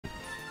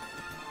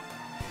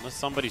Unless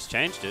somebody's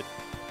changed it.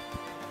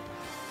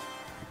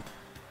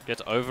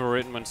 Gets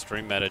overwritten when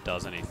stream meta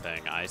does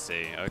anything. I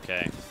see.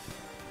 Okay.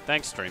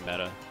 Thanks, stream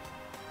meta.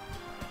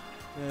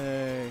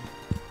 Yay.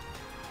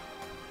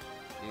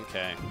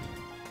 Okay.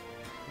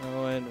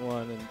 I went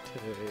 1 and 2.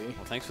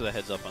 Well, thanks for the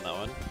heads up on that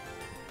one.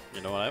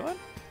 You know what I went?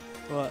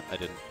 What? I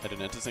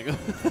didn't enter single.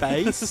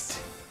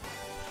 Based?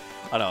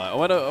 I know. I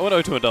went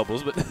 0-2 in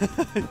doubles, but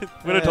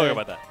we're not talking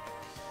about that.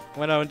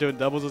 Went on doing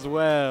doubles as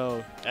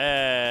well.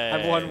 Hey.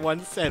 I've won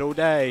 1 set all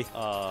day.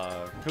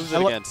 Who's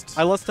it against?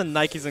 I lost to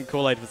Nikes and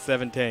Kool-Aid for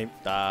 17.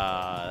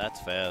 Ah, that's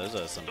fair. Those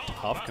are some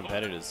tough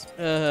competitors.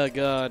 Oh,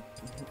 God.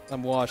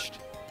 I'm washed.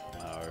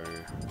 No.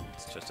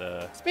 It's just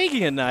a...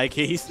 Speaking of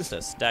Nikes. Just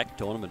a stacked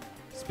tournament.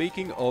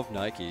 Speaking of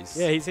Nikes.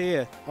 Yeah, he's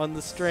here on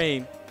the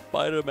stream.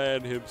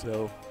 Spider-Man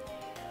himself.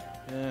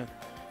 Yeah.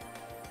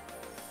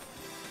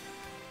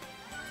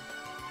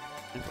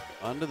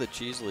 Under the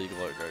Cheese League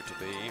logo to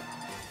be...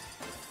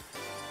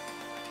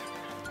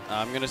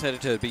 I'm going to set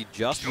it to be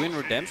Just Win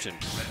Redemption.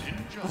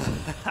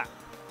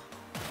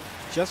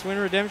 Just Win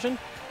Redemption?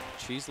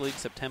 Cheese League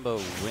September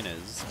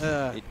winners.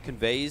 It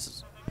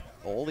conveys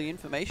all the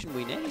information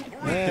we need.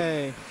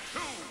 Hey.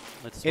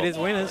 It is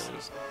winners.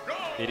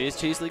 It is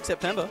Cheese League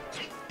September.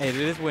 It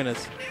is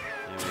winners.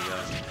 There we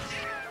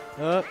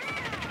go.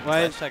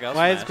 Why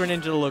does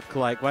Greninja look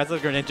like? Why does the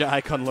Greninja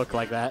icon look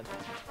like that?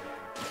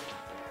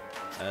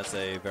 That's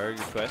a very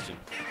good question.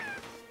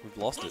 We've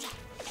lost it.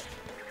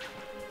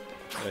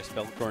 Did I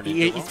spell Greninja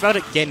He wrong? spelled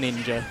it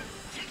Greninja.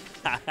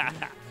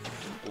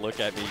 Look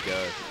at me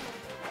go.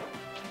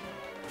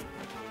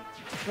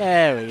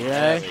 There we go.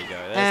 There we go.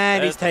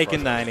 And he's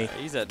taken 90.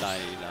 He's at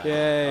 99.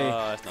 Yay.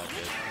 Oh, that's not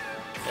good.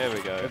 There we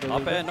go.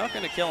 Up air, not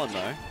going to kill him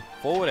though.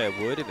 Forward air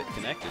would if it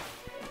connected.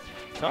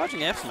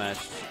 Charging F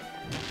smash.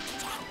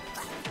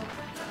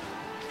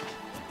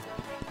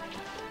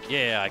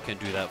 Yeah, I can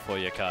do that for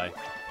you, Kai.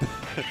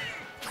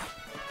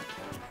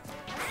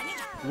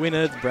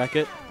 Winners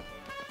bracket.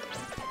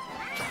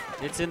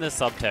 It's in the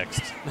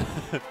subtext.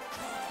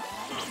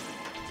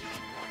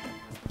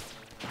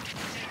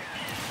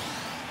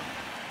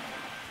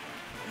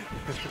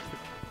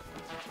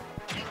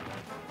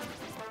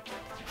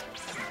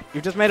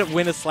 You've just made it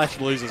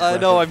winners/losers. I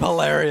know, I'm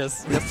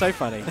hilarious. That's so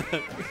funny.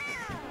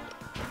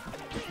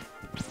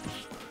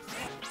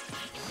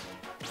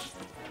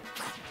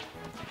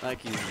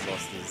 Nike's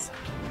lost his.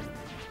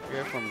 We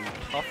go from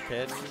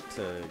Puffhead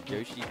to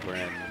Yoshi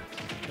Gren.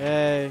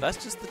 Yay.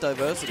 That's just the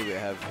diversity we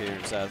have here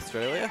in South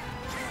Australia.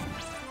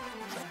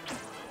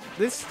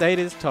 This state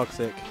is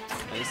toxic.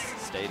 This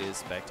state is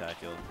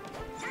spectacular.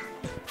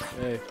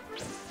 Hey.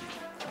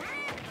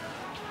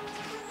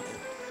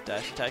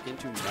 Dash attack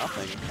into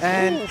nothing.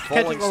 And ooh,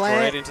 falling catches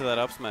straight into that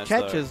up smash.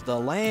 Catches the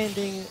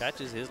landing.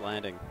 Catches his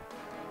landing.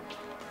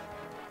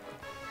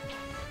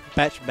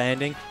 Batch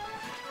banding.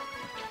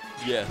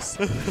 Yes.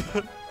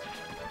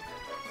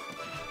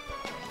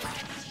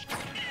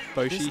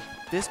 Boshi.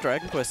 This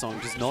Dragon Quest song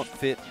does not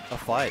fit a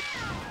fight.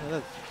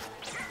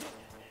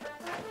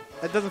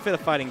 It doesn't fit a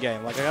fighting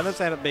game. Like I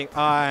understand it being.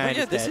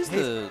 Yeah, this is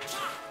the.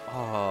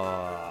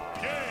 Oh.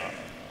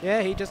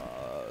 Yeah, he just.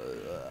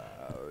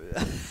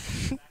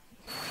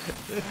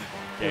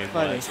 Game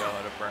funny.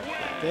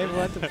 Game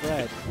went to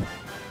bread.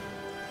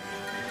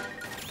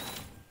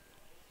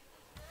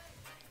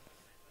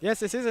 Yes,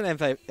 this is an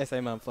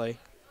SA monthly.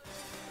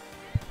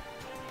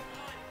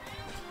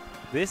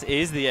 This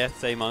is the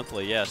SA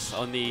monthly, yes.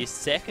 On the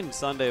second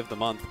Sunday of the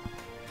month.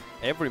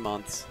 Every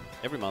month.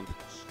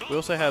 We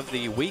also have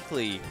the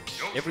weekly,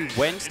 every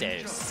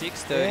Wednesday,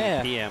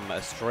 6:30 p.m.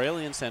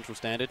 Australian Central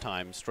Standard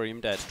Time,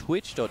 streamed at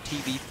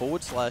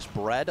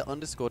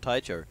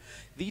twitch.tv/Brad_Taicho.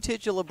 The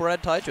titular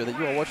Brad Taicho that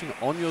you are watching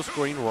on your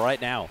screen right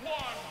now.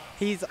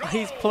 He's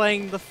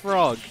playing the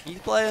frog. He's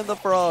playing the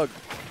frog.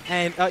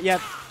 And,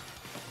 yeah,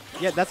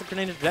 that's a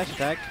Greninja dash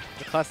attack.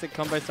 The classic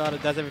combo starter,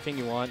 does everything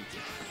you want.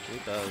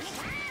 It does.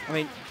 I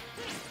mean,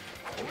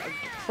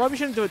 probably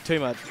shouldn't do it too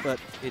much, but...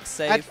 It's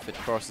safe, it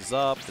crosses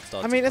up, it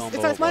starts I mean,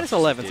 it's minus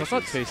 11, so it's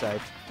not too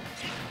safe.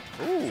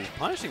 Ooh,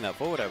 punishing that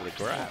forward over the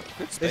grab.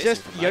 Good space.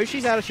 It's just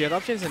Yoshi's out of shield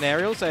options and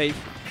aerial, so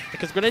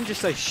because Greninja's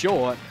so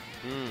short,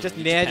 just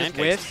Nair just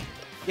whiffs.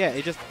 Yeah,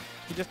 he just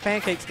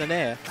pancakes the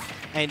Nair,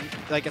 and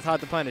like it's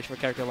hard to punish for a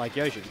character like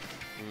Yoshi.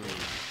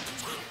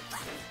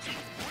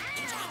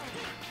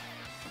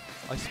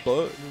 I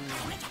suppose.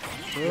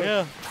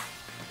 Yeah.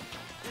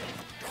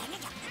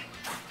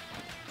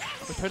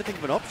 I'm trying to think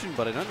of an option,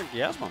 but I don't think he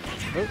has one.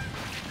 Oh.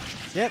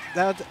 Yep,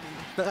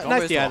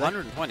 nice DI.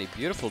 120,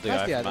 beautiful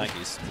DI from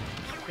Nikes.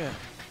 Yeah.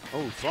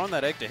 Oh, throwing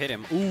that egg to hit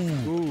him.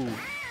 Ooh.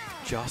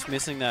 Just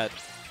missing that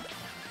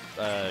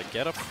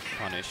get up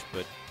punish,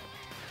 but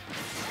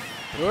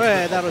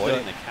yeah, that'll do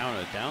it. The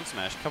counter down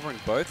smash, covering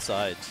both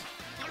sides.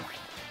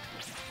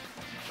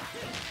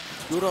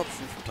 Good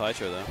option from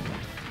Taicho though.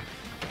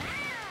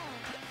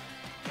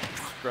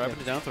 Grabbing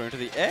it down, throw into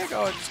the egg.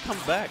 Oh, it just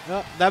comes back.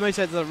 Oh, that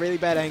moveset is a really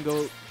bad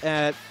angle.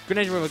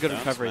 Greninja with a good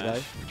recovery though.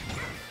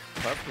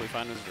 Perfectly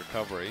fine with his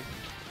recovery.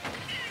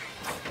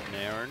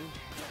 Naren.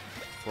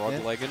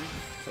 Frog legging.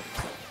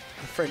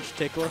 The French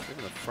tickler. Give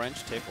him the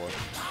French tickler.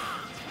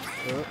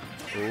 Oh.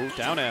 Ooh,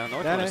 down air. Not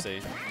what I want to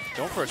see.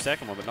 Going for a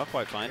second one, but not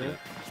quite finding it.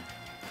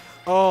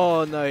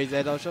 Oh no, he's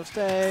air dodge off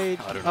stage.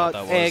 I don't know what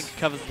that was. Egg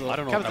covers the. I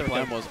don't know what that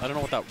plan was. I don't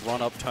know what that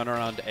run up, turn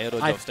around, air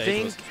dodge off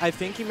stage was. I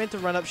think he meant to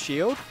run up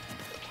shield,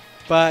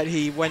 but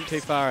he went too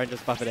far and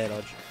just buffered air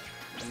dodge.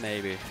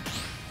 Maybe.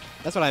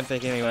 That's what I'm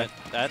thinking anyway.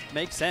 That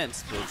makes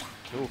sense, but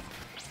ooh.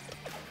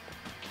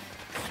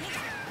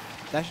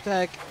 Dash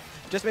attack.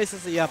 Just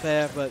misses the up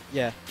air, but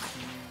yeah.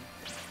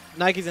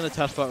 Nike's in a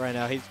tough spot right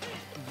now. He's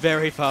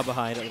very far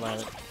behind at the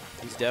moment.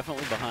 He's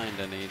definitely behind,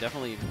 and he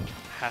definitely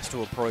has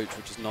to approach,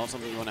 which is not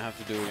something you want to have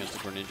to do against a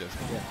Greninja.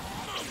 Yeah.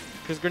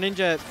 Because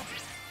Greninja,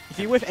 if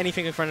you whiff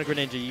anything in front of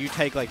Greninja, you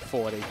take like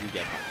 40. You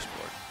get punished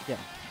for it. Yeah.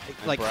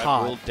 And like Brad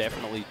hard. will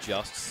definitely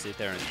just sit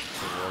there and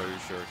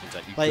throw shurikens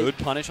at you. Like, good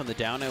punish on the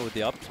down air with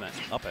the up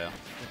air.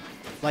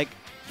 Like,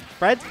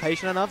 Brad's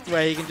patient enough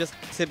where he can just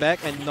sit back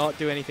and not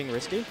do anything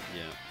risky.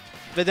 Yeah.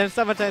 But then if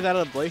someone turns out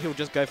of the blue, he'll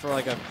just go for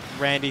like a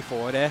Randy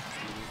forward air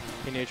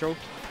in neutral.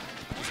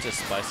 Just to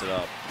spice it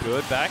up.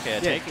 Good back air.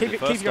 Yeah, taking the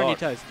first keep you on your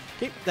toes.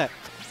 Keep that.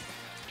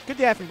 Good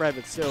DI from Brad,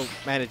 but still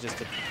manages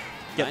to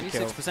get the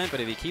kill. 96%, but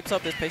if he keeps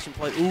up this patient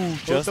play, ooh,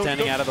 just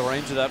standing out of the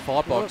range of that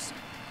fart box.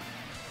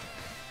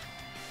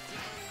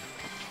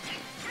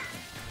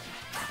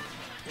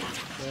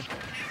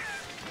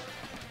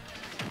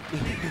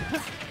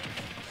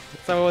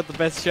 Someone with the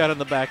best shot in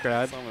the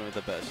background. Someone with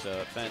the best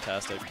shot.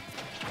 Fantastic.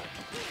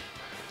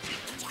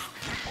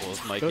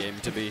 Was my game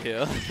to be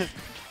here.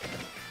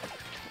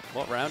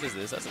 What round is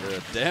this? That's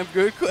a damn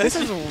good question. This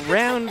is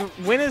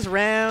winners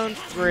round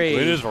 3.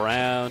 Winners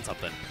round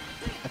something.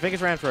 I think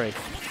it's round 3.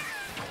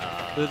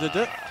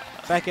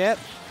 Back out.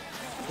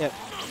 Yep.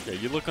 Yeah,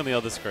 you look on the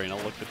other screen. I'll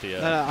look at the.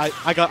 No,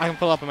 I can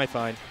pull up on my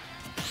phone.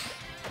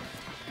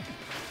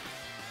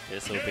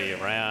 This will be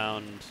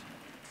round.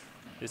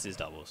 This is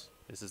doubles.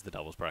 This is the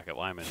doubles bracket.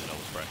 Why am I in the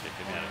doubles bracket?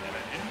 Get me out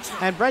of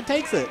here. And Brad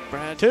takes it.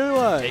 Brad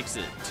 2-0. takes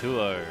it.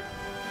 2-0.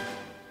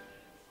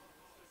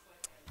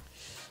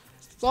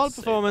 Solid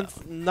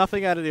performance.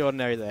 Nothing out of the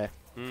ordinary there.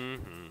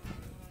 Mm-hmm.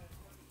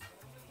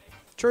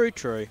 True.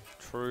 True.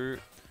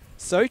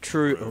 So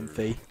true,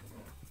 Umphy.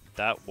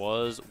 That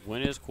was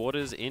winners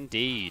quarters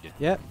indeed.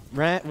 Yep.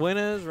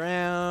 Winners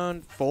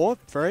round 4,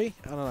 3.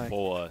 I don't know.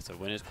 4. So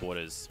winners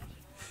quarters.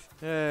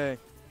 Yay.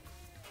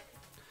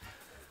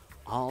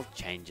 I'll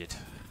change it.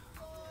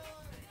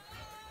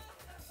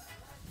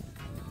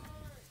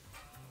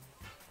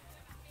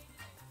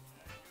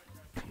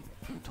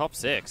 Top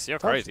 6. You're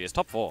crazy. It's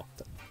top 4.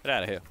 Get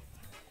out of here.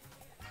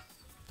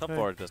 Top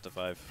 4 is best of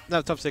 5.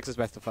 No, top 6 is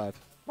best of 5.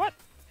 What?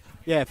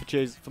 Yeah,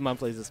 for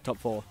monthlies it's top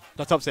 4.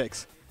 Not top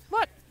 6.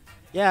 What?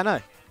 Yeah, I know.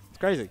 It's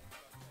crazy.